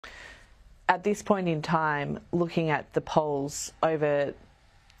at this point in time, looking at the polls over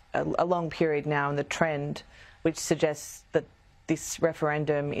a long period now and the trend, which suggests that this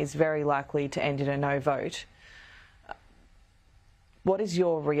referendum is very likely to end in a no vote, what is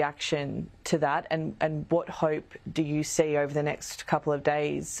your reaction to that, and what hope do you see over the next couple of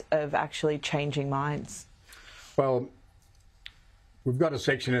days of actually changing minds? Well, we've got a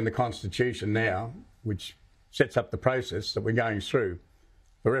section in the Constitution now which sets up the process that we're going through,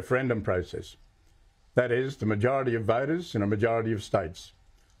 the referendum process. That is, the majority of voters in a majority of states.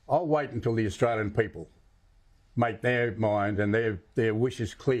 I'll wait until the Australian people make their mind and their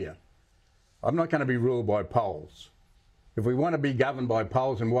wishes clear. I'm not going to be ruled by polls. If we want to be governed by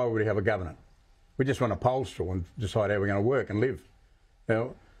polls, then why would we have a government? We just want to poll through and decide how we're going to work and live.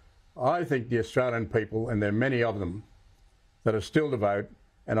 Now, I think the Australian people, and there are many of them, that are still to vote,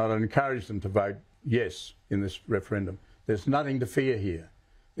 and I'd encourage them to vote yes in this referendum. There's nothing to fear here.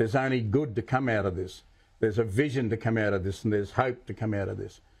 There's only good to come out of this. There's a vision to come out of this, and there's hope to come out of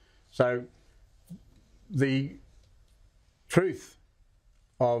this. So the truth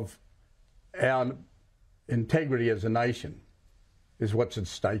of our integrity as a nation is what's at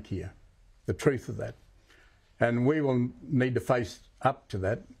stake here, the truth of that. And we will need to face up to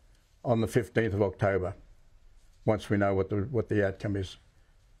that on the 15th of October, once we know what the outcome is.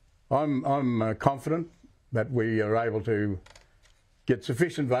 I'm confident that we are able to get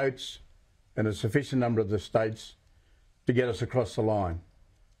sufficient votes in a sufficient number of the states to get us across the line.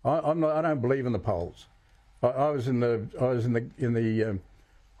 I don't believe in the polls. I was in the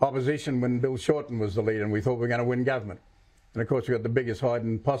opposition when Bill Shorten was the leader, and we thought we were going to win government. And of course we got the biggest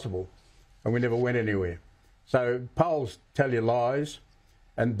hiding possible, and we never went anywhere. So polls tell you lies,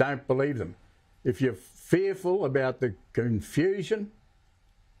 and don't believe them. If you're fearful about the confusion,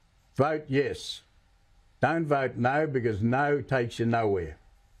 vote yes. Don't vote no, because no takes you nowhere.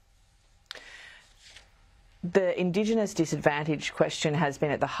 The Indigenous disadvantage question has been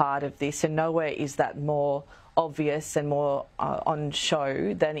at the heart of this, and nowhere is that more obvious and more on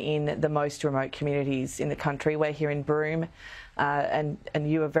show than in the most remote communities in the country. We're here in Broome, and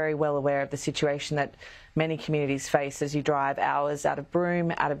you are very well aware of the situation that many communities face as you drive hours out of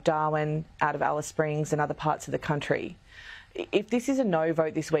Broome, out of Darwin, out of Alice Springs and other parts of the country. If this is a no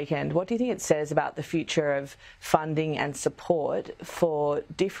vote this weekend, what do you think it says about the future of funding and support for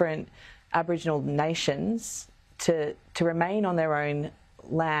different Aboriginal nations to remain on their own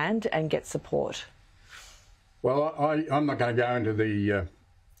land and get support? Well, I'm not going to go into the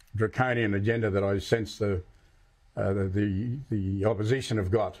draconian agenda that I sense the opposition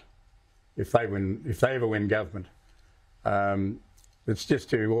have got if they ever win government. It's just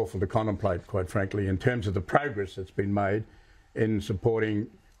too awful to contemplate, quite frankly, in terms of the progress that's been made in supporting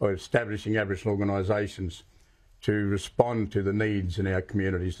or establishing Aboriginal organisations to respond to the needs in our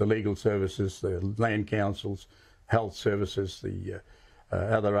communities, the legal services, the land councils, health services, the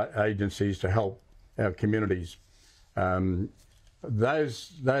other agencies to help our communities.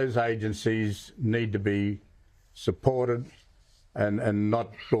 Those agencies need to be supported and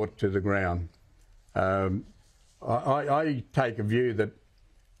not brought to the ground. I take a view that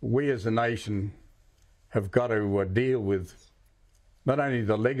we as a nation have got to deal with not only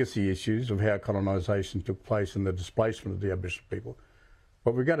the legacy issues of how colonisation took place and the displacement of the Aboriginal people,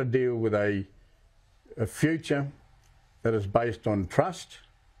 but we've got to deal with a future that is based on trust,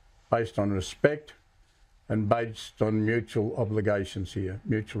 based on respect, and based on mutual obligations here,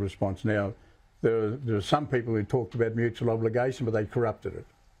 mutual response. Now, there are some people who talked about mutual obligation, but they corrupted it.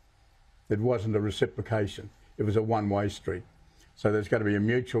 It wasn't a reciprocation. It was a one-way street. So there's got to be a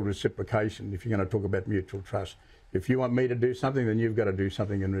mutual reciprocation if you're going to talk about mutual trust. If you want me to do something, then you've got to do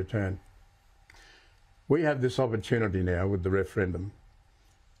something in return. We have this opportunity now with the referendum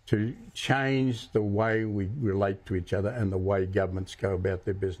to change the way we relate to each other and the way governments go about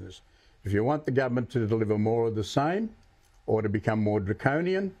their business. If you want the government to deliver more of the same or to become more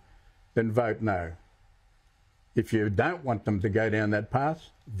draconian, then vote no. If you don't want them to go down that path,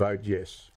 vote yes.